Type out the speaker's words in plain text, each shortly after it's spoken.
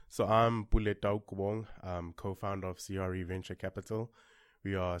So I'm Buletau Kubong, co-founder of CRE Venture Capital.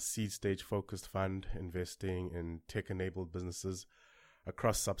 We are a seed stage focused fund investing in tech-enabled businesses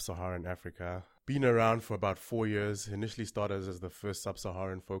across sub-Saharan Africa. Been around for about 4 years. Initially started as the first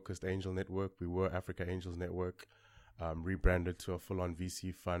sub-Saharan focused angel network. We were Africa Angels Network, rebranded to a full-on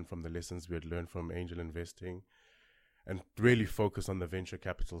VC fund from the lessons we had learned from angel investing, and really focus on the venture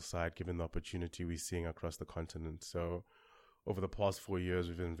capital side, given the opportunity we're seeing across the continent. So over the past 4 years,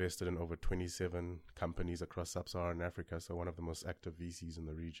 we've invested in over 27 companies across sub-Saharan Africa, so one of the most active VCs in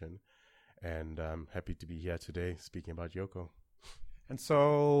the region. And I'm happy to be here today speaking about Yoco. And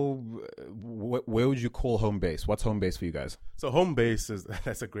so where would you call home base? What's home base for you guys? So home base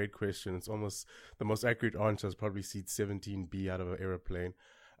that's a great question. It's almost the most accurate answer is probably seat 17B out of an aeroplane.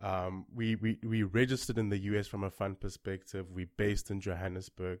 We registered in the US from a fund perspective. We're based in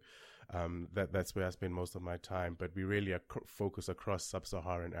Johannesburg. That's where I spend most of my time, but we really focus across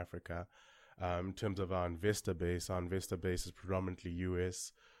sub-Saharan Africa. In terms of our investor base is predominantly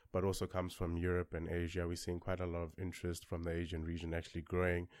US, but also comes from Europe and Asia. We're seeing quite a lot of interest from the Asian region actually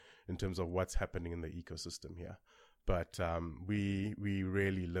growing in terms of what's happening in the ecosystem here. But we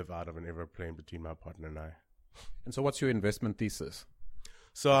really live out of an aeroplane between my partner and I. And so what's your investment thesis?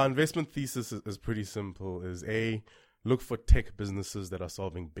 So our investment thesis is pretty simple, is look for tech businesses that are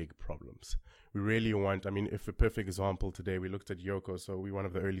solving big problems. We really want, if a perfect example today, we looked at Yoco. So we're one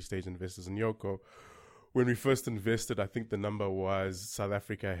of the early stage investors in Yoco. When we first invested, I think the number was South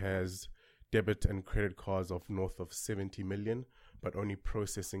Africa has debit and credit cards of north of 70 million, but only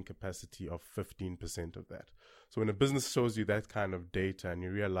processing capacity of 15% of that. So when a business shows you that kind of data and you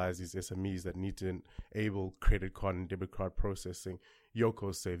realize these SMEs that need to enable credit card and debit card processing,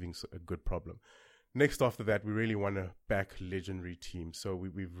 Yoco is saving a good problem. Next after that, we really want to back legendary teams. So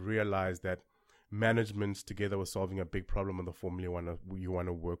we've realized that management together was solving a big problem on the formula you want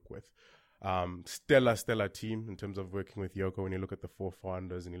to work with. Stellar team in terms of working with Yoco when you look at the 4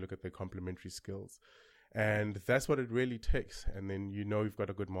 founders and you look at their complementary skills. And that's what it really takes. And then you've got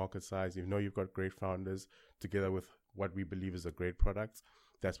a good market size, you've got great founders together with what we believe is a great product.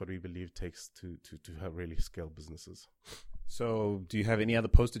 That's what we believe takes to have really scale businesses. So do you have any other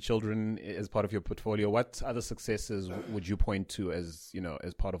poster children as part of your portfolio? What other successes would you point to as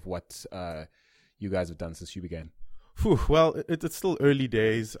part of what you guys have done since you began? Well, it's still early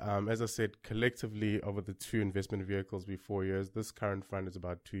days. As I said, collectively over the 2 investment vehicles, we're 4 years. This current fund is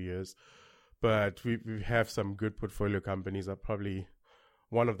about 2 years. But we have some good portfolio companies. Are probably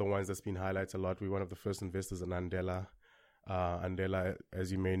one of the ones that's been highlighted a lot. We're one of the first investors in Andela. Andela,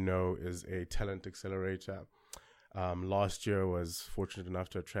 as you may know, is a talent accelerator. Last year was fortunate enough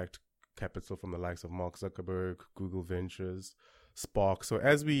to attract capital from the likes of Mark Zuckerberg, Google Ventures, Spark. So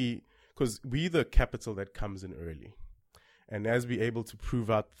because we're the capital that comes in early. And as we're able to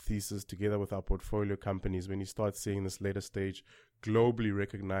prove out the thesis together with our portfolio companies, when you start seeing this later stage, globally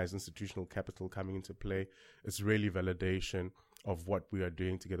recognized institutional capital coming into play, it's really validation of what we are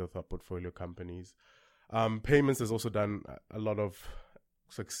doing together with our portfolio companies. Payments has also done a lot of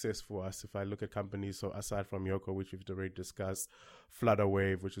success for us. If I look at companies, so aside from Yoco, which we've already discussed,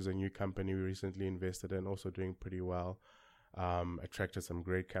 Flutterwave, which is a new company we recently invested in, also doing pretty well. Attracted some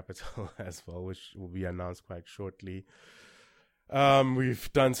great capital as well, which will be announced quite shortly. We've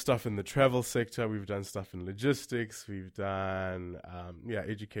done stuff in the travel sector. We've done stuff in logistics. We've done,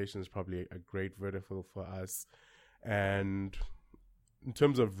 education is probably a great vertical for us. And in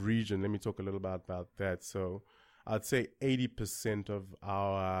terms of region, let me talk a little bit about that. So I'd say 80% of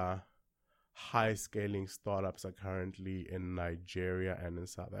our high scaling startups are currently in Nigeria and in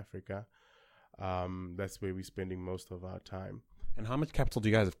South Africa. That's where we're spending most of our time. And how much capital do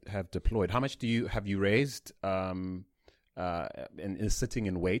you guys have deployed? How much have you raised and is sitting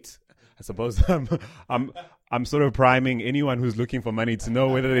in wait? I suppose I'm sort of priming anyone who's looking for money to know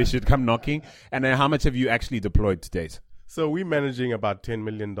whether they should come knocking. And then how much have you actually deployed to date? So we're managing about $10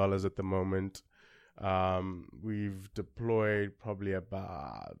 million at the moment. We've deployed probably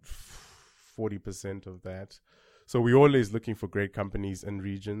about 40% of that. So we're always looking for great companies and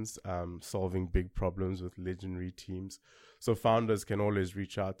regions, solving big problems with legendary teams. So founders can always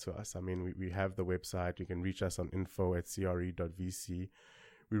reach out to us. We have the website. You can reach us on info@cre.vc.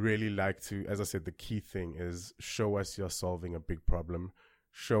 We really like to, as I said, the key thing is show us you're solving a big problem.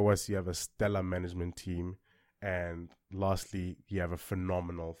 Show us you have a stellar management team. And lastly, you have a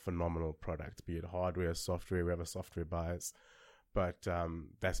phenomenal product, be it hardware, software. We have a software bias, but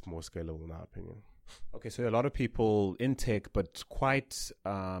that's more scalable in our opinion. Okay, so a lot of people in tech, but quite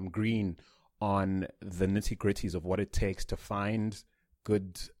green on the nitty-gritties of what it takes to find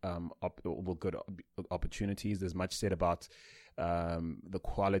good opportunities. There's much said about the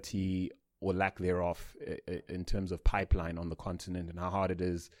quality or lack thereof in terms of pipeline on the continent, and how hard it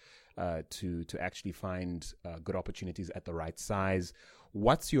is to actually find good opportunities at the right size.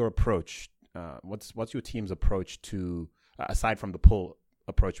 What's your approach? What's your team's approach to, aside from the pull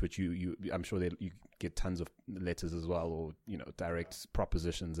approach, which you I'm sure that you get tons of letters as well, or direct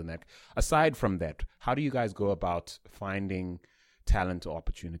propositions and that. Aside from that, how do you guys go about finding talent or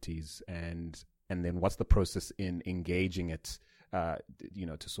opportunities, and then what's the process in engaging it,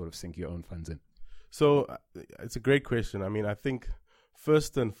 to sort of sink your own funds in? So it's a great question. I mean, I think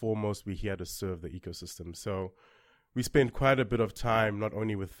first and foremost, we're here to serve the ecosystem. So we spend quite a bit of time, not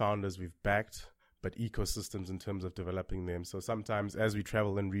only with founders we've backed, but ecosystems in terms of developing them. So sometimes as we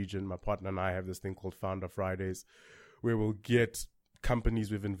travel in region, my partner and I have this thing called Founder Fridays, where we'll get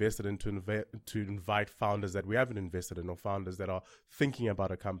companies we've invested in to invite founders that we haven't invested in, or founders that are thinking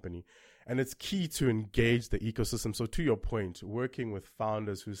about a company. And it's key to engage the ecosystem. So to your point, working with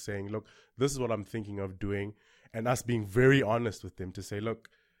founders who's saying, look, this is what I'm thinking of doing, and us being very honest with them to say, look,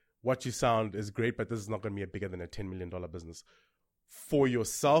 what you sound is great, but this is not going to be bigger than a $10 million business. For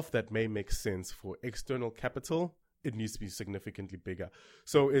yourself, that may make sense. For external capital, it needs to be significantly bigger.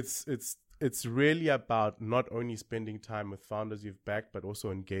 So it's really about not only spending time with founders you've backed, but also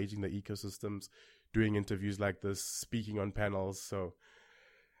engaging the ecosystems, doing interviews like this, speaking on panels. So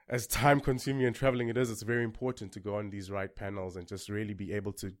as time consuming and traveling it is, it's very important to go on these right panels and just really be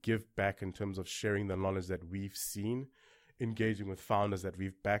able to give back in terms of sharing the knowledge that we've seen, engaging with founders that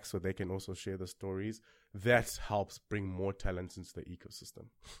we've backed so they can also share the stories. That helps bring more talent into the ecosystem.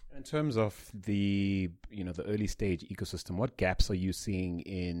 In terms of the early stage ecosystem, what gaps are you seeing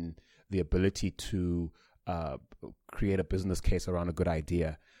in the ability to create a business case around a good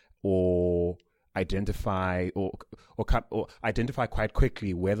idea, or identify or identify quite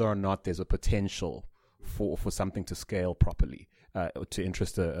quickly whether or not there's a potential for something to scale properly, to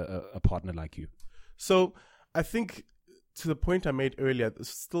interest a partner like you? So I think, to the point I made earlier,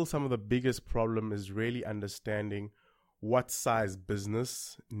 still some of the biggest problem is really understanding what size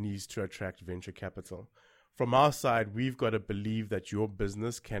business needs to attract venture capital. From our side, we've got to believe that your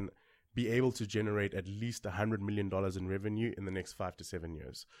business can be able to generate at least $100 million in revenue in the next 5 to 7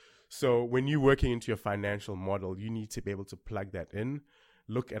 years. So when you're working into your financial model, you need to be able to plug that in,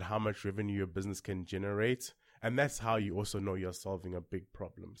 look at how much revenue your business can generate, and that's how you also know you're solving a big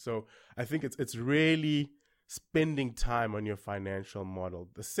problem. So I think it's really spending time on your financial model.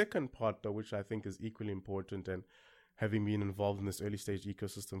 The second part, though, which I think is equally important, and having been involved in this early stage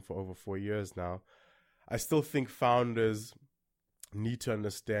ecosystem for over 4 years now, I still think founders need to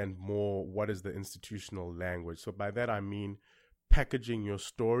understand more what is the institutional language. So by that, I mean packaging your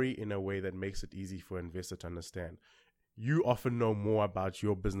story in a way that makes it easy for an investor to understand. You often know more about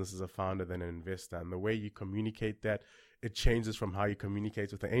your business as a founder than an investor, and the way you communicate that, it changes from how you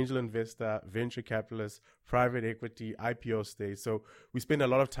communicate with an angel investor, venture capitalist, private equity, IPO stage. So we spend a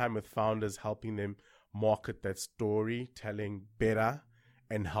lot of time with founders helping them market that story, telling better,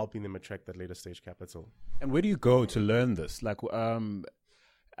 and helping them attract that later stage capital. And where do you go to learn this? Like,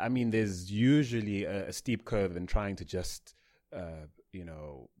 I mean, there's usually a steep curve in trying to just,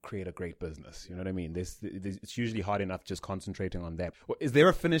 create a great business. You know what I mean? It's usually hard enough just concentrating on that. Is there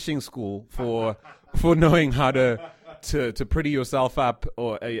a finishing school for knowing how to pretty yourself up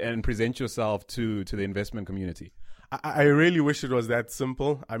and present yourself to the investment community? I really wish it was that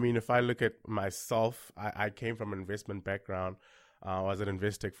simple. I mean, if I look at myself, I came from an investment background. I was at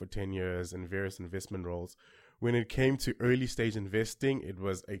Investec for 10 years in various investment roles. When it came to early stage investing, it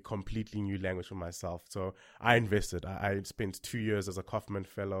was a completely new language for myself. So I invested. I spent 2 years as a Kaufman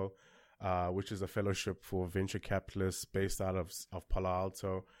Fellow, which is a fellowship for venture capitalists based out of Palo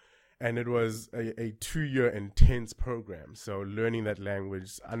Alto. And it was a 2-year intense program. So learning that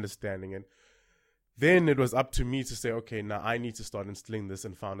language, understanding it. Then it was up to me to say, okay, now I need to start instilling this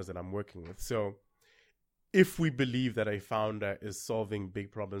in founders that I'm working with. So if we believe that a founder is solving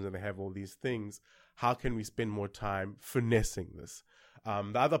big problems and they have all these things, how can we spend more time finessing this?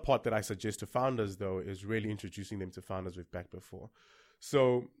 The other part that I suggest to founders, though, is really introducing them to founders we've backed before.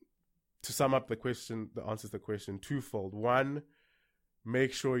 So to sum up the answer to the question twofold. One,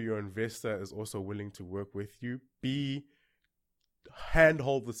 make sure your investor is also willing to work with you. B,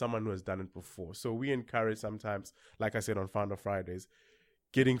 handhold with someone who has done it before. So we encourage sometimes, like I said on Founder Fridays,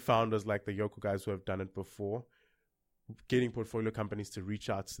 getting founders like the Yoco guys who have done it before, getting portfolio companies to reach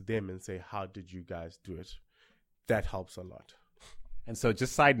out to them and say, how did you guys do it? That helps a lot. And so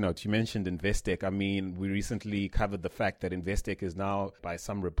just side note, you mentioned Investec. I mean, we recently covered the fact that Investec is now, by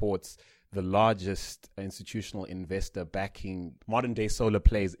some reports, the largest institutional investor backing modern day solar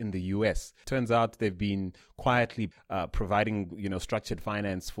plays in the US. Turns out they've been quietly providing, structured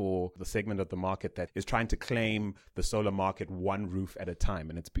finance for the segment of the market that is trying to claim the solar market one roof at a time.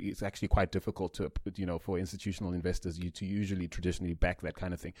 And it's actually quite difficult to, for institutional investors to usually traditionally back that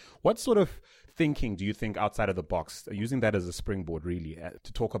kind of thing. What sort of thinking do you think outside of the box, using that as a springboard really,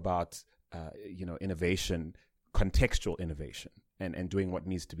 to talk about innovation, contextual innovation, and doing what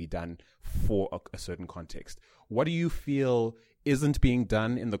needs to be done for a certain context? What do you feel isn't being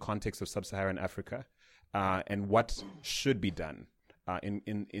done in the context of sub-Saharan Africa, and what should be done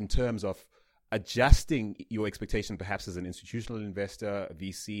in terms of adjusting your expectation, perhaps as an institutional investor, a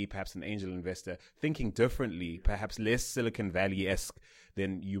VC, perhaps an angel investor, thinking differently, perhaps less Silicon Valley-esque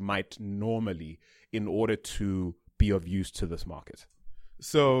than you might normally, in order to be of use to this market?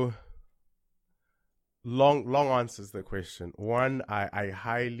 So, long answers to the question. One, I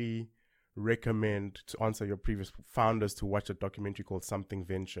highly recommend, to answer your previous founders, to watch a documentary called Something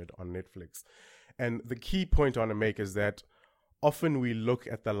Ventured on Netflix. And the key point I want to make is that often we look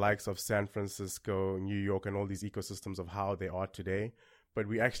at the likes of San Francisco, New York, and all these ecosystems of how they are today, but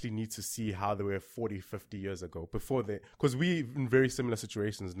we actually need to see how they were 40, 50 years ago, because we're in very similar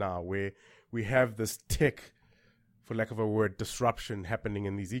situations now where we have this tech, for lack of a word, disruption happening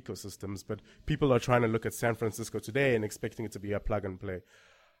in these ecosystems, but people are trying to look at San Francisco today and expecting it to be a plug and play.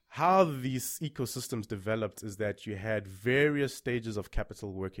 How these ecosystems developed is that you had various stages of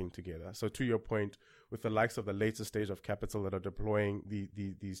capital working together. So to your point, with the likes of the later stage of capital that are deploying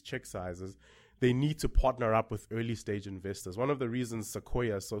these check sizes, they need to partner up with early stage investors. One of the reasons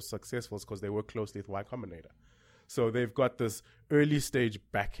Sequoia is so successful is because they work closely with Y Combinator. So they've got this early stage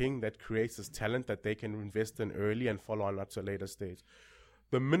backing that creates this talent that they can invest in early and follow on up to a later stage.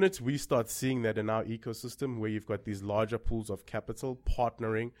 The minute we start seeing that in our ecosystem, where you've got these larger pools of capital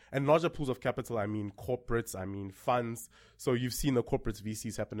partnering, and larger pools of capital, I mean corporates, I mean funds. So you've seen the corporates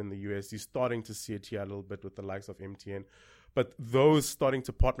VCs happen in the US. You're starting to see it here a little bit with the likes of MTN. But those starting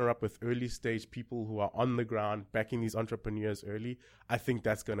to partner up with early stage people who are on the ground, backing these entrepreneurs early, I think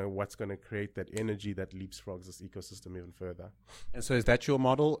that's what's gonna create that energy that leapfrogs this ecosystem even further. And so, is that your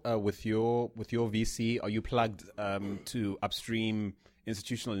model with your VC? Are you plugged to upstream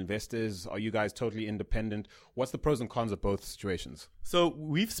institutional investors? Are you guys totally independent? What's the pros and cons of both situations? So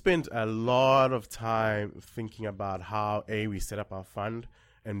we've spent a lot of time thinking about how A, we set up our fund,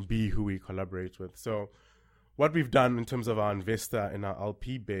 and B, who we collaborate with. So what we've done in terms of our investor and our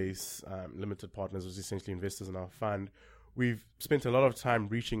LP base, limited partners, which is essentially investors in our fund, we've spent a lot of time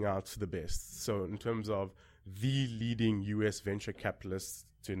reaching out to the best. So in terms of the leading US venture capitalists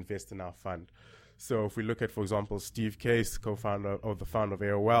to invest in our fund. So if we look at, for example, Steve Case, co-founder or the founder of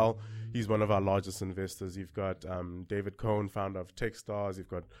AOL, he's one of our largest investors. You've got David Cohn, founder of Techstars. You've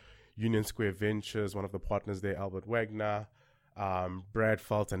got Union Square Ventures, one of the partners there, Albert Wagner. Brad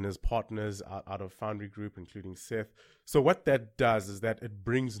Felt and his partners out of Foundry Group, including Seth. So what that does is that it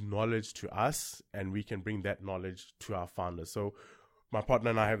brings knowledge to us, and we can bring that knowledge to our founders. So my partner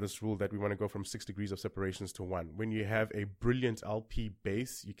and I have this rule that we want to go from 6 degrees of separations to 1. When you have a brilliant LP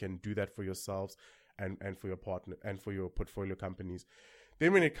base, you can do that for yourselves and for your partner and for your portfolio companies.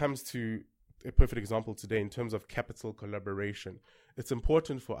 Then when it comes to a perfect example today in terms of capital collaboration, it's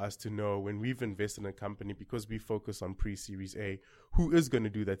important for us to know when we've invested in a company, because we focus on pre-Series A, who is going to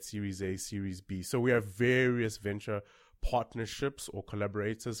do that Series A, Series B. So we have various venture partnerships or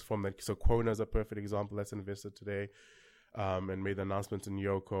collaborators from that. So Quona is a perfect example that's invested today and made the announcement in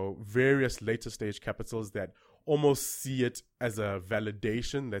Yoko. Various later stage capitals that almost see it as a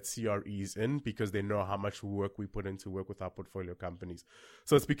validation that CRE is in, because they know how much work we put into work with our portfolio companies.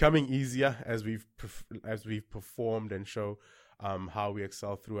 So it's becoming easier as we've performed and show how we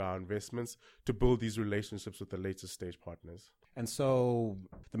excel through our investments to build these relationships with the later stage partners. And so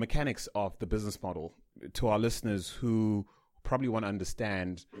the mechanics of the business model, to our listeners who probably want to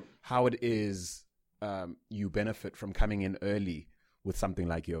understand how it is you benefit from coming in early with something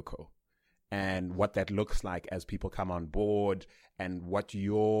like Yoko, and what that looks like as people come on board, and what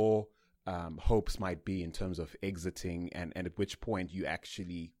your hopes might be in terms of exiting, and at which point you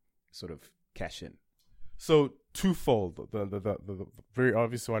actually sort of cash in. So twofold. The very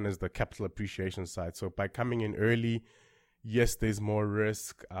obvious one is the capital appreciation side. So by coming in early, yes, there's more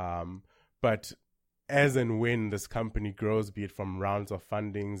risk, but as and when this company grows, be it from rounds of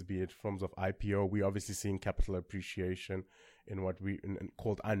fundings, be it forms of IPO, we're obviously seeing capital appreciation in what we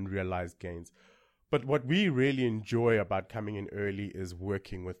called unrealized gains. But what we really enjoy about coming in early is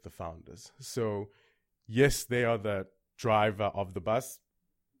working with the founders. So yes, they are the driver of the bus.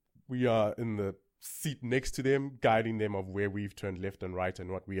 We are in the seat next to them, guiding them of where we've turned left and right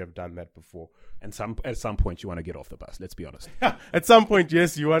and what we have done that before. And at some point, you want to get off the bus. Let's be honest. At some point,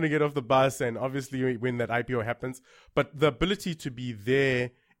 yes, you want to get off the bus, and obviously when that IPO happens. But the ability to be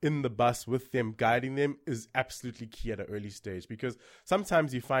there in the bus with them, guiding them, is absolutely key at an early stage, because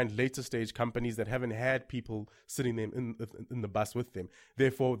sometimes you find later stage companies that haven't had people sitting them in the bus with them.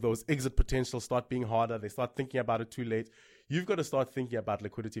 Therefore, those exit potentials start being harder. They start thinking about it too late. You've got to start thinking about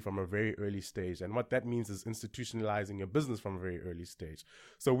liquidity from a very early stage. And what that means is institutionalizing your business from a very early stage.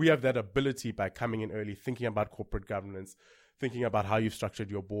 So we have that ability by coming in early, thinking about corporate governance, thinking about how you've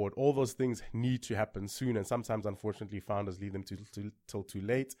structured your board. All those things need to happen soon. And sometimes, unfortunately, founders leave them till too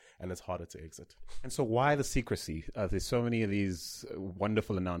late, and it's harder to exit. And so why the secrecy? There's so many of these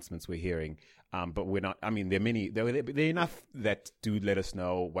wonderful announcements we're hearing, but we're not, I mean, there are many, there are enough that do let us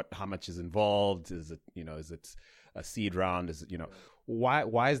know how much is involved. Is it a seed round? Is it,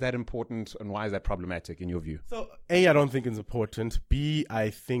 why is that important, and why is that problematic in your view? So, A, I don't think it's important. B,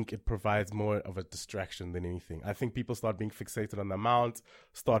 I think it provides more of a distraction than anything. I think people start being fixated on the amount,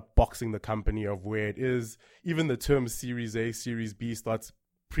 start boxing the company of where it is. Even the term Series A, Series B starts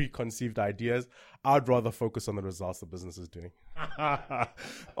preconceived ideas. I'd rather focus on the results the business is doing.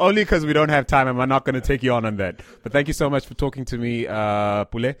 Only because we don't have time, and I'm not going to take you on that. But thank you so much for talking to me,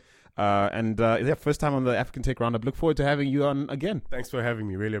 Pule. First time on the African Tech Roundup. Look forward to having you on again. Thanks for having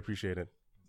me. Really appreciate it.